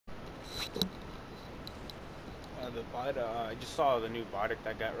I just saw the new Vidoc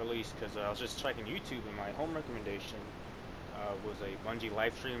that got released because I was just checking YouTube and my home recommendation was a Bungie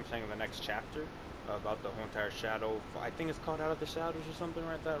live stream saying the next chapter about the whole entire Shadow. I think it's called Out of the Shadows or something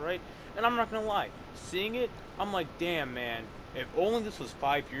like that, right? And I'm not gonna lie, seeing it, I'm like, damn man, if only this was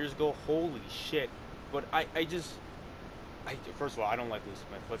 5 years ago, holy shit. But first of all, I don't like Will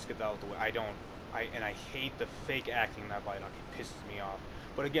Smith. Let's get that out of the way. I hate the fake acting in that Vidoc. It pisses me off.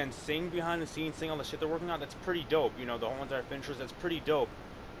 But again, seeing behind the scenes, seeing all the shit they're working on, that's pretty dope. You know, the whole entire finishers, that's pretty dope.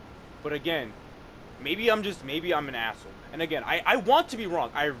 But again, maybe I'm an asshole. And again, I want to be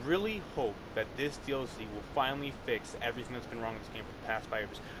wrong. I really hope that this DLC will finally fix everything that's been wrong with this game for the past 5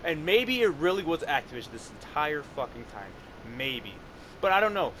 years. And maybe it really was Activision this entire fucking time. Maybe. But I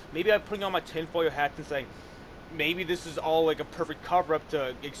don't know. Maybe I'm putting on my tinfoil hat and saying, maybe this is all like a perfect cover-up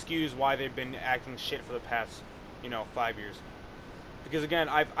to excuse why they've been acting shit for the past, 5 years. Because again,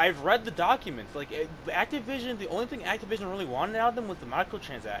 I've read the documents. Like Activision, the only thing Activision really wanted out of them was the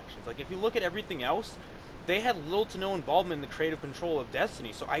microtransactions. Like if you look at everything else, they had little to no involvement in the creative control of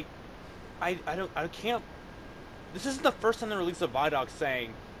Destiny. So I can't. This isn't the first time they released a Vidoc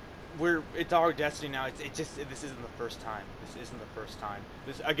saying it's our Destiny now. This isn't the first time. This isn't the first time.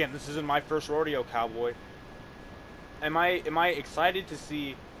 This isn't my first rodeo, cowboy. Am I excited to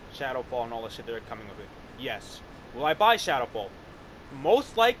see Shadowfall and all the shit that are coming of it? Yes. Will I buy Shadowfall?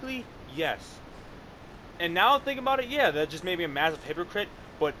 Most likely, yes. And now I'm thinking about it, yeah, that just made me a massive hypocrite,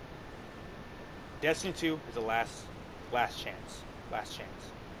 but Destiny 2 is the last chance. Last chance.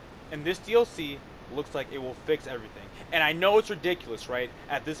 And this DLC looks like it will fix everything. And I know it's ridiculous, right?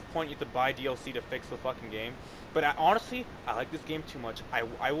 At this point, you have to buy DLC to fix the fucking game. But honestly, I like this game too much.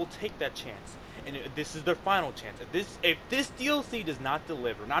 I will take that chance. And this is their final chance. If this DLC does not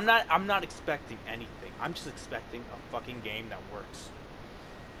deliver, and I'm not expecting anything. I'm just expecting a fucking game that works.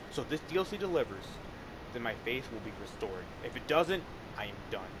 So if this DLC delivers, then my faith will be restored. If it doesn't, I am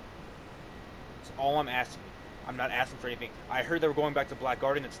done. That's all I'm asking. I'm not asking for anything. I heard they were going back to Black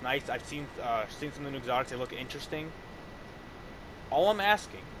Guardian. It's nice. I've seen some of the new exotics. They look interesting. All I'm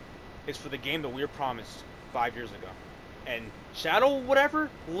asking is for the game that we were promised 5 years ago. And Shadow whatever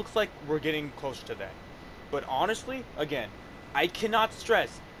looks like we're getting closer to that. But honestly, again, I cannot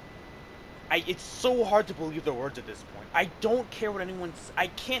stress. It's so hard to believe the words at this point. I don't care what anyone. I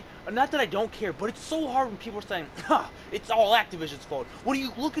can't. Not that I don't care, but it's so hard when people are saying, "Huh, it's all Activision's fault." When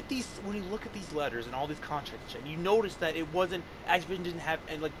you look at these letters and all these contracts, and you notice that it wasn't Activision didn't have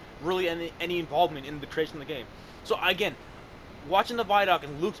really any involvement in the creation of the game. So again, watching the Vidoc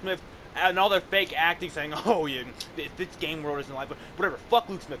and Luke Smith and all their fake acting, saying, "Oh yeah, this game world isn't like," but whatever. Fuck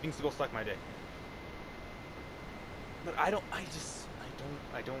Luke Smith. He needs to go suck my dick. But I don't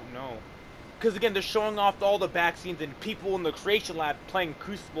know. Because again, they're showing off all the back scenes and people in the creation lab playing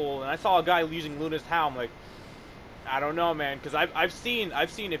Crucible, and I saw a guy using Luna's How. I'm like, I don't know, man. Because I've seen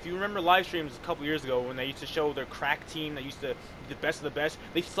if you remember live streams a couple years ago when they used to show their crack team that used to be the best of the best,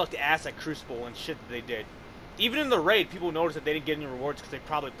 they sucked ass at Crucible and shit that they did. Even in the raid, people noticed that they didn't get any rewards because they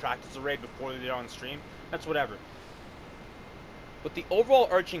probably practiced the raid before they did it on stream. That's whatever. But the overall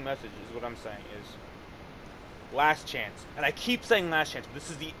arching message is what I'm saying is last chance. And I keep saying last chance, but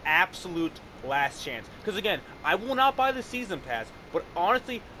this is the absolute last chance. Because again, I will not buy the season pass, but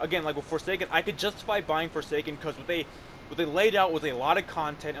honestly, again, like with Forsaken, I could justify buying Forsaken because what they laid out was a lot of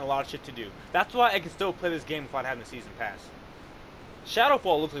content and a lot of shit to do. That's why I can still play this game without having the season pass.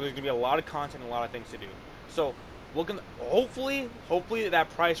 Shadowfall looks like there's gonna be a lot of content and a lot of things to do. So we're gonna hopefully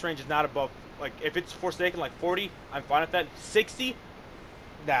that price range is not above, like if it's Forsaken like 40, I'm fine with that. 60,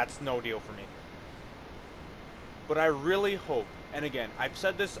 that's no deal for me. But I really hope, and again, I've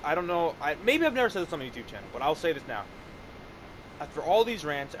said this, I don't know, maybe I've never said this on my YouTube channel, but I'll say this now. After all these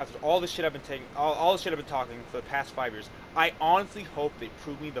rants, after all this shit I've been taking, all the shit I've been talking for the past 5 years, I honestly hope they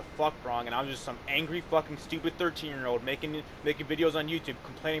prove me the fuck wrong, and I'm just some angry fucking stupid 13-year-old making videos on YouTube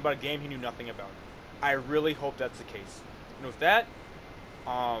complaining about a game he knew nothing about. I really hope that's the case. And with that,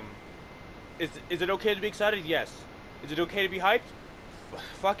 is it okay to be excited? Yes. Is it okay to be hyped?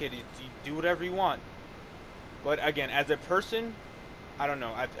 Fuck it, you do whatever you want. But again, as a person, I don't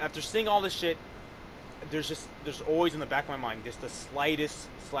know. After seeing all this shit, there's always in the back of my mind just the slightest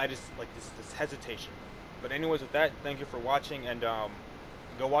like this hesitation. But anyways, with that, thank you for watching, and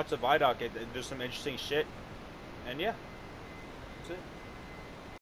go watch the Vidoc. There's some interesting shit, and yeah, that's it.